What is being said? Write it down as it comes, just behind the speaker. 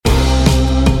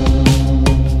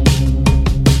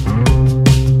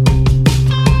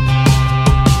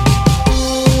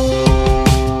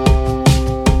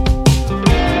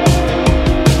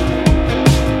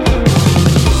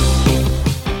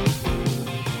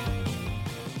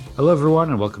Hello, everyone,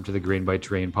 and welcome to the Grain by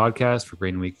Train podcast for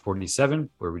Grain Week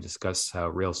 47, where we discuss how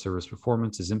rail service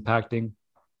performance is impacting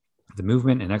the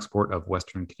movement and export of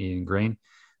Western Canadian grain.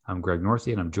 I'm Greg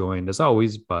Northey, and I'm joined, as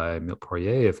always, by Milt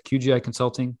Poirier of QGI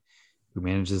Consulting, who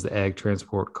manages the Ag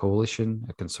Transport Coalition,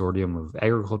 a consortium of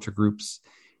agriculture groups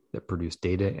that produce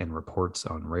data and reports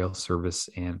on rail service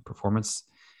and performance.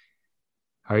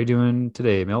 How are you doing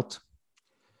today, Milt?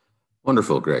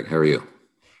 Wonderful, Greg. How are you?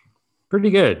 Pretty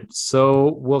good. So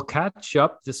we'll catch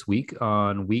up this week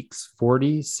on weeks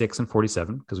 46 and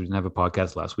 47 because we didn't have a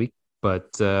podcast last week. But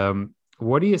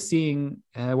what are you seeing?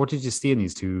 What did you see in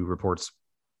these two reports?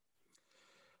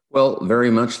 Well,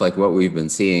 very much like what we've been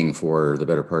seeing for the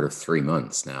better part of 3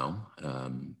 months now.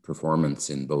 Performance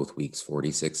in both weeks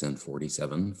 46 and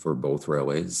 47 for both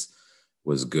railways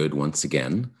was good once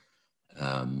again.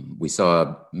 We saw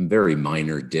a very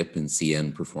minor dip in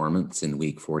CN performance in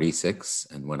week 46.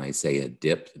 And when I say a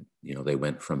dip, they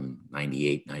went from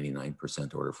 98,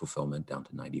 99% order fulfillment down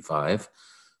to 95,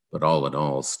 but all in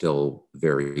all, still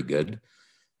very good.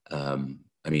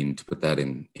 To put that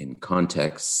in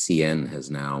context, CN has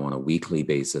now on a weekly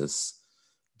basis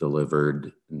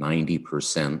delivered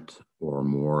 90% or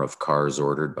more of cars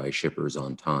ordered by shippers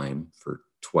on time for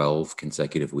 12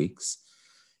 consecutive weeks.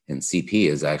 And CP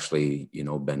has actually,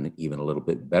 been even a little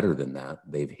bit better than that.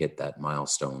 They've hit that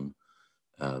milestone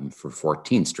for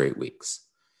 14 straight weeks.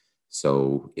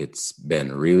 So it's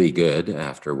been really good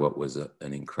after what was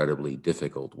an incredibly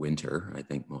difficult winter. I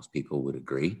think most people would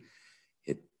agree.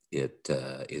 It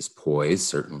is poised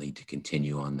certainly to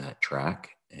continue on that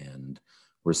track. And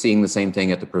we're seeing the same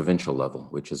thing at the provincial level,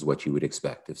 which is what you would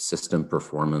expect. If system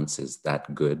performance is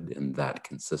that good and that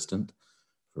consistent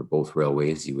for both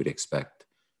railways, you would expect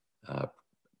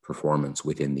performance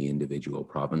within the individual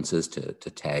provinces to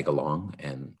tag along,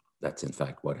 and that's in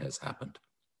fact what has happened.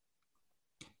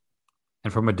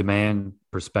 And from a demand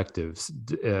perspective,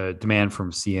 demand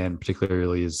from CN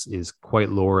particularly is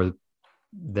quite lower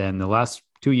than the last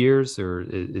 2 years, or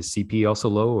is CP also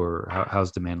low, or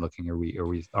how's demand looking? Are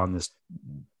we on this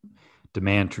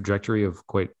demand trajectory of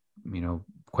quite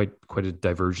a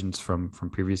divergence from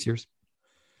previous years?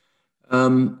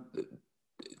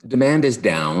 Demand is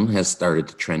down, has started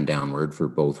to trend downward for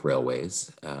both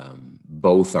railways.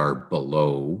 Both are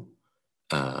below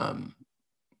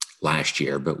last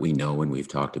year, but we know, and we've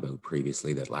talked about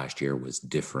previously, that last year was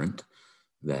different.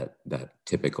 That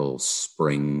typical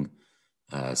spring,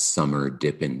 summer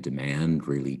dip in demand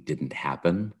really didn't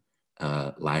happen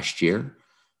last year.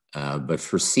 But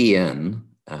for CN,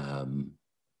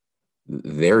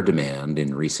 their demand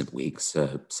in recent weeks,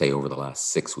 say over the last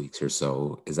 6 weeks or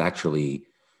so, is actually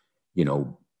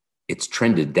it's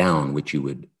trended down, which you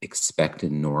would expect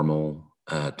in normal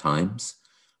times,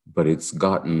 but it's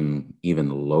gotten even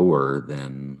lower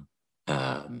than,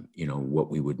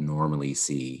 what we would normally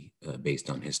see based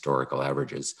on historical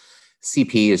averages.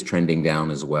 CP is trending down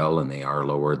as well, and they are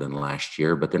lower than last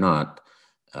year, but they're not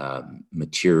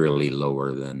materially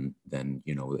lower than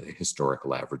the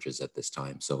historical averages at this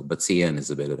time. But CN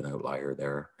is a bit of an outlier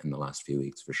there in the last few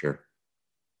weeks for sure.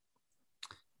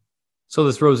 So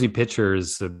this rosy picture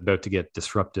is about to get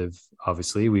disruptive.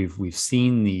 Obviously, we've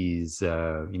seen these, due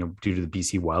to the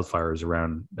BC wildfires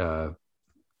around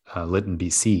Lytton,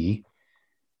 BC,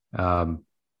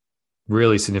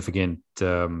 really significant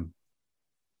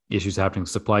issues happening with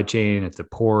supply chain at the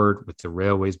port, with the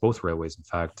railways, both railways, in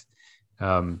fact.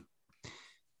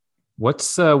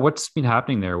 What's been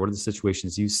happening there? What are the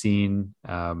situations you've seen,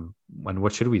 and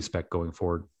what should we expect going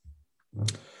forward?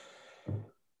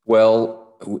 Well,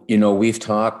 we've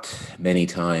talked many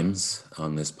times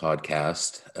on this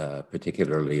podcast,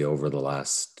 particularly over the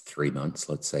last 3 months,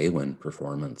 let's say, when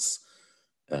performance,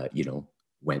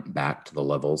 went back to the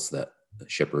levels that the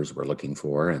shippers were looking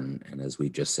for. And as we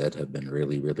just said, have been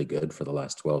really, really good for the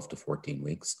last 12 to 14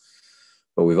 weeks.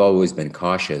 But we've always been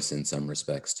cautious in some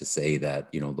respects to say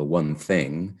that, the one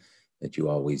thing that you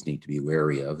always need to be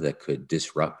wary of that could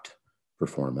disrupt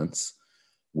performance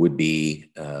would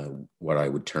be what I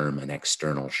would term an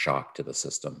external shock to the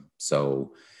system.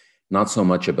 So not so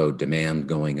much about demand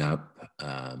going up,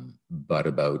 but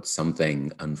about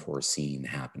something unforeseen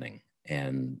happening.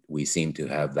 And we seem to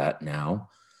have that now,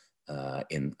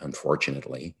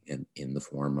 unfortunately, in the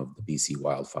form of the BC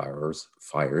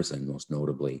fires, and most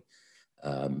notably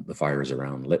the fires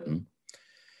around Lytton.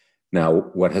 Now,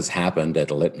 what has happened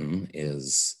at Lytton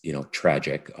is,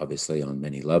 tragic, obviously, on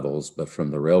many levels, but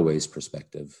from the railway's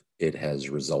perspective, it has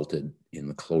resulted in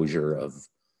the closure of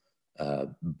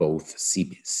both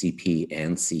CP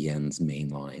and CN's main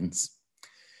lines,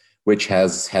 which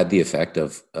has had the effect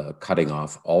of cutting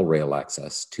off all rail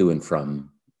access to and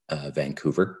from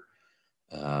Vancouver.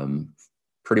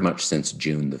 pretty much since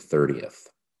June the 30th.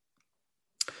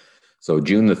 So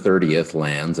June the 30th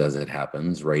lands, as it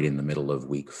happens, right in the middle of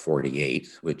week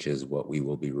 48, which is what we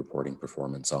will be reporting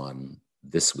performance on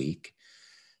this week.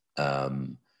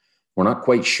 We're not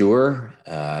quite sure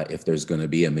if there's going to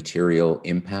be a material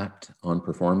impact on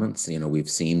performance. We've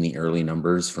seen the early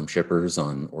numbers from shippers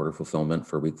on order fulfillment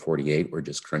for week 48. We're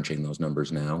just crunching those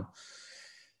numbers now.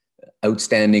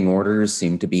 Outstanding orders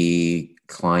seem to be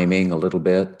climbing a little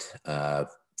bit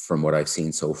from what I've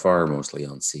seen so far, mostly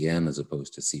on CN as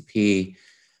opposed to CP.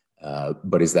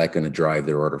 But is that going to drive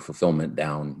their order fulfillment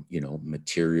down,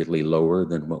 materially lower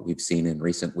than what we've seen in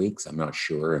recent weeks? I'm not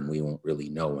sure, and we won't really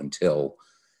know until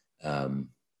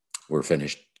we're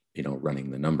finished, running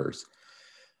the numbers.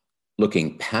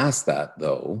 Looking past that,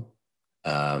 though,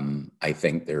 I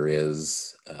think there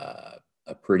is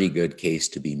a pretty good case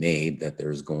to be made that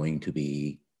there's going to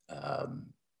be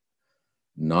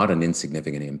not an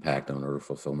insignificant impact on order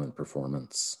fulfillment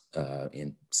performance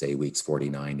in, say, weeks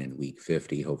 49 and week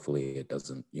 50. Hopefully it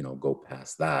doesn't, go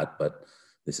past that, but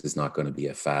this is not going to be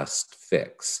a fast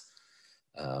fix.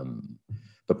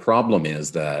 The problem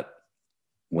is that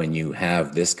when you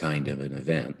have this kind of an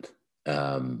event,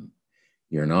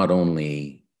 you're not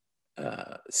only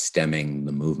stemming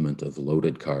the movement of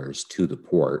loaded cars to the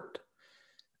port,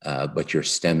 but you're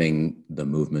stemming the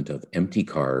movement of empty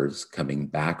cars coming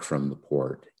back from the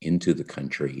port into the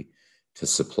country to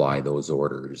supply those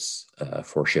orders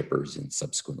for shippers in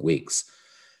subsequent weeks.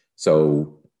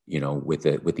 So, with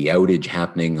the outage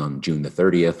happening on June the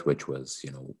 30th, which was,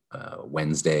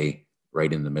 Wednesday,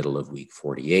 right in the middle of week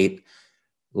 48,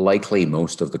 likely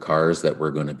most of the cars that were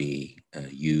going to be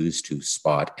used to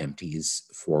spot empties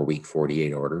for week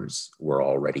 48 orders were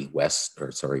already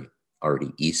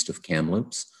already east of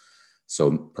Kamloops.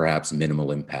 So perhaps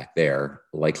minimal impact there,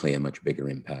 likely a much bigger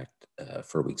impact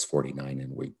for weeks 49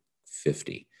 and week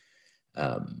 50.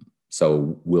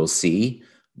 So we'll see,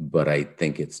 but I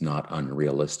think it's not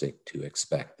unrealistic to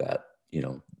expect that,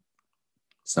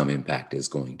 some impact is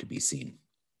going to be seen.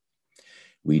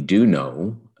 We do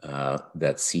know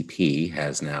that CP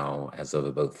has now, as of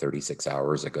about 36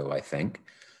 hours ago, I think,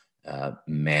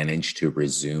 managed to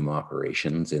resume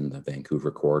operations in the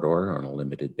Vancouver corridor on a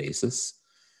limited basis.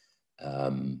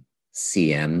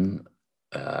 CN,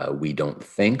 we don't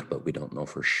think, but we don't know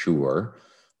for sure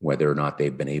whether or not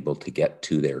they've been able to get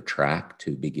to their track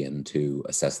to begin to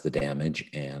assess the damage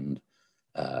and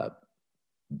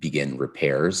begin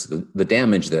repairs. The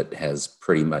damage that has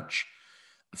pretty much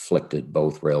afflicted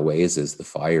both railways is the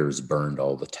fires burned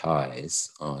all the ties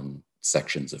on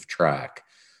sections of track.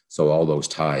 So all those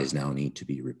ties now need to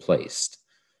be replaced,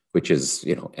 which is,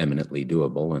 eminently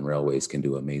doable, and railways can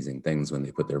do amazing things when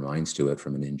they put their minds to it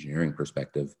from an engineering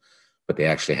perspective, but they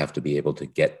actually have to be able to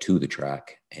get to the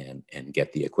track and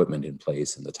get the equipment in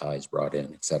place and the ties brought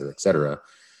in, et cetera,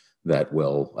 that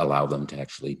will allow them to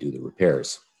actually do the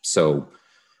repairs. So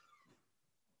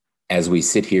as we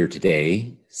sit here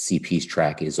today, CP's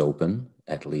track is open,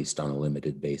 at least on a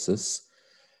limited basis.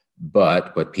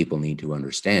 But what people need to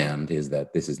understand is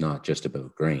that this is not just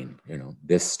about grain.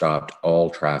 This stopped all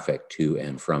traffic to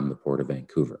and from the Port of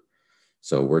Vancouver.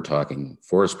 So we're talking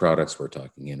forest products, we're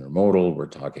talking intermodal, we're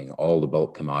talking all the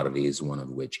bulk commodities, one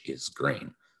of which is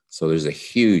grain. So there's a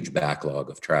huge backlog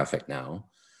of traffic now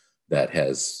that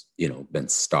has, been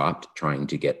stopped trying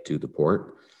to get to the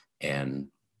port, and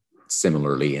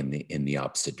similarly in the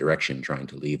opposite direction, trying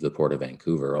to leave the Port of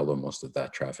Vancouver, although most of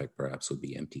that traffic perhaps would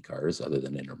be empty cars other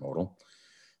than intermodal.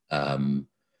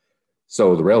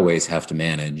 So the railways have to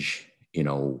manage,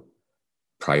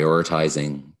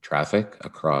 prioritizing traffic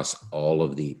across all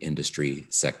of the industry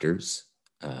sectors,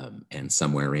 and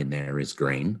somewhere in there is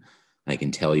grain. I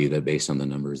can tell you that based on the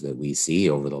numbers that we see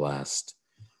over the last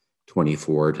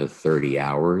 24 to 30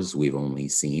 hours, we've only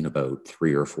seen about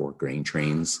 3 or 4 grain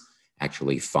trains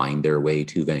actually find their way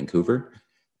to Vancouver.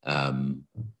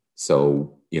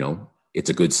 So, it's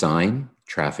a good sign.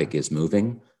 Traffic is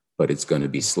moving, but it's going to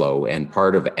be slow. And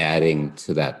part of adding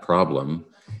to that problem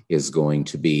is going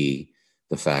to be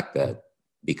the fact that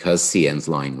because CN's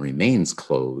line remains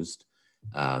closed,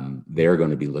 they're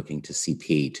going to be looking to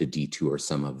CP to detour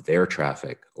some of their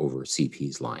traffic over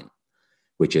CP's line,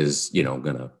 which is, going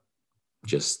to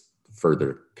just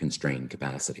further constrain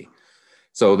capacity.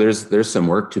 So there's some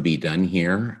work to be done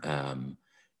here.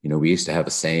 We used to have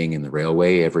a saying in the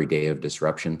railway, every day of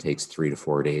disruption takes 3 to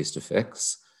 4 days to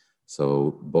fix.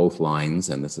 So both lines,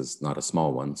 and this is not a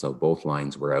small one, so both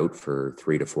lines were out for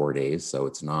 3 to 4 days. So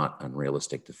it's not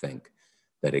unrealistic to think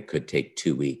that it could take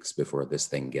 2 weeks before this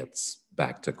thing gets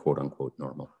back to quote unquote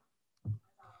normal.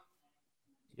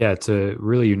 Yeah, it's a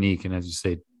really unique and, as you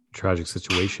say, tragic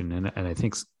situation. And I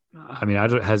think, I mean,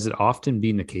 has it often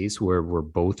been the case where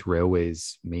both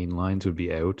railways main lines would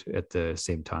be out at the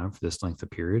same time for this length of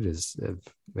period?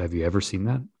 Have you ever seen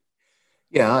that?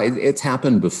 Yeah, it's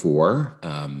happened before.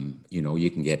 You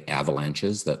can get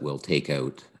avalanches that will take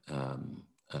out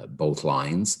both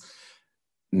lines,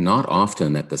 not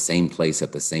often at the same place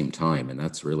at the same time. And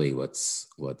that's really what's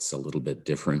a little bit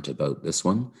different about this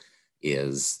one,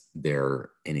 is they're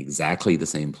in exactly the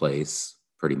same place,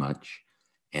 pretty much,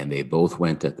 and they both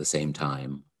went at the same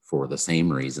time for the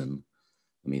same reason.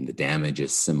 I mean, the damage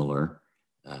is similar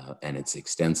and it's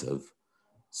extensive.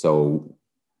 So,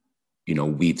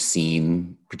 we've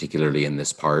seen, particularly in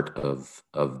this part of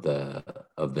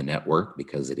the network,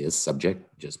 because it is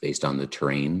subject, just based on the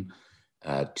terrain,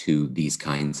 to these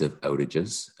kinds of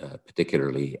outages,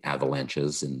 particularly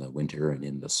avalanches in the winter and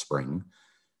in the spring.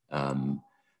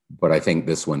 But I think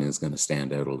this one is going to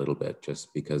stand out a little bit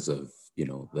just because of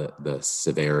the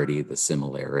severity, the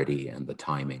similarity, and the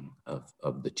timing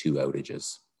of the two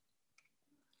outages.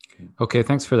 Okay,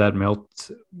 thanks for that,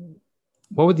 Milt.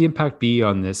 What would the impact be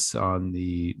on the sort of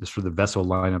the vessel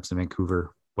lineups in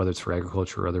Vancouver, whether it's for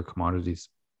agriculture or other commodities?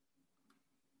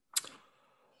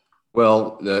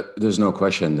 Well, there's no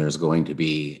question there's going to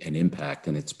be an impact,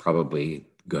 and it's probably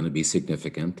going to be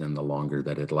significant. And the longer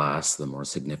that it lasts, the more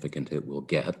significant it will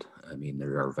get. I mean,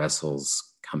 there are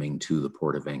vessels coming to the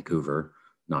Port of Vancouver,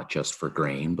 not just for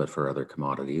grain, but for other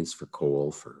commodities, for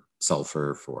coal, for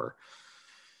sulfur, for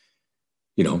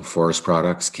forest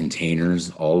products,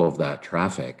 containers. All of that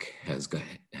traffic has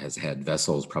had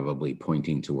vessels probably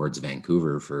pointing towards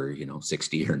Vancouver for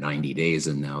 60 or 90 days,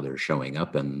 and now they're showing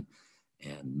up, and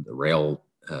the rail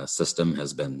system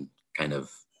has been kind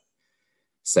of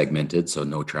segmented, so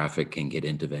no traffic can get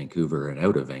into Vancouver and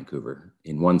out of Vancouver.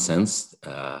 In one sense,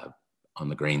 on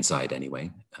the grain side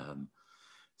anyway,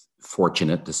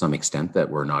 fortunate to some extent that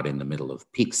we're not in the middle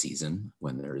of peak season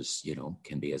when there's,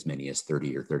 can be as many as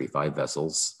 30 or 35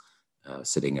 vessels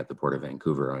sitting at the Port of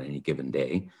Vancouver on any given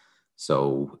day.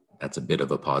 So that's a bit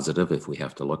of a positive if we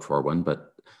have to look for one,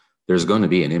 but there's going to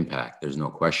be an impact. There's no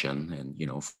question. And,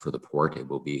 for the port, it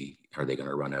will be, are they going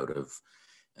to run out of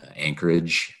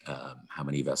anchorage? How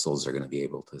many vessels are going to be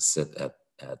able to sit at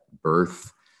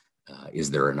berth?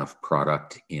 Is there enough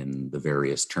product in the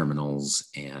various terminals,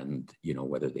 and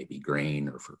whether they be grain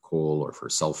or for coal or for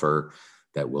sulfur,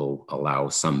 that will allow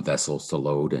some vessels to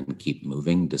load and keep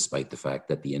moving, despite the fact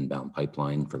that the inbound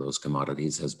pipeline for those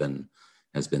commodities has been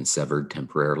severed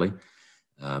temporarily.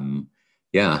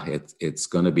 It's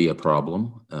going to be a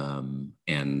problem.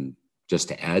 And just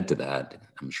to add to that,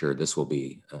 I'm sure this will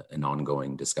be an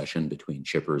ongoing discussion between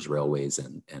shippers, railways,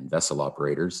 and vessel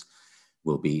operators.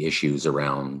 Will be issues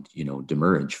around,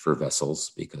 demurrage for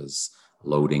vessels, because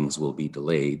loadings will be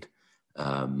delayed.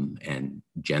 And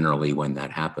generally when that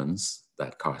happens,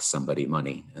 that costs somebody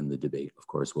money. And the debate, of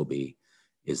course, will be,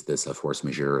 is this a force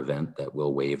majeure event that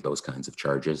will waive those kinds of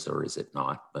charges, or is it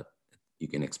not? But you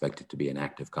can expect it to be an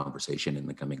active conversation in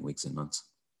the coming weeks and months.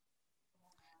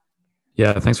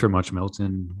 Yeah, thanks very much,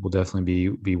 Milton. We'll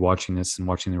definitely be watching this and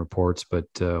watching the reports, but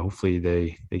hopefully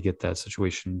they get that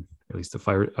situation, at least the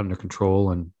fire, under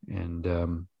control, and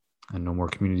no more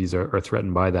communities are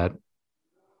threatened by that.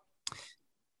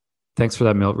 Thanks for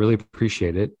that, Milt. Really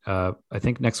appreciate it. I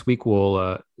think next week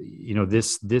we'll,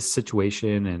 this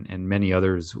situation and many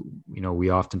others, we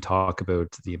often talk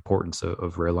about the importance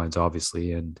of rail lines,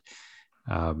 obviously, and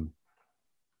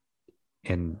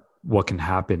what can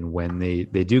happen when they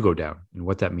do go down, and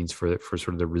what that means for sort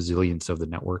of the resilience of the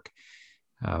network.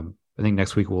 I think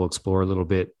next week we'll explore a little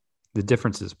bit the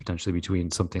differences potentially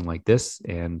between something like this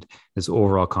and this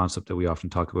overall concept that we often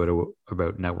talk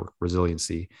about network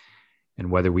resiliency,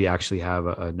 and whether we actually have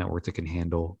a network that can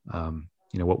handle,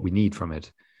 what we need from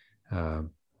it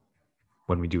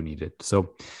when we do need it.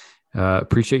 So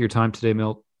appreciate your time today,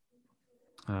 Milt.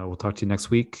 We'll talk to you next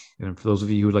week. And for those of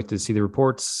you who would like to see the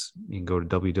reports, you can go to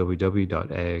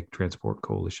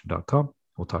www.agtransportcoalition.com.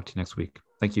 We'll talk to you next week.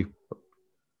 Thank you.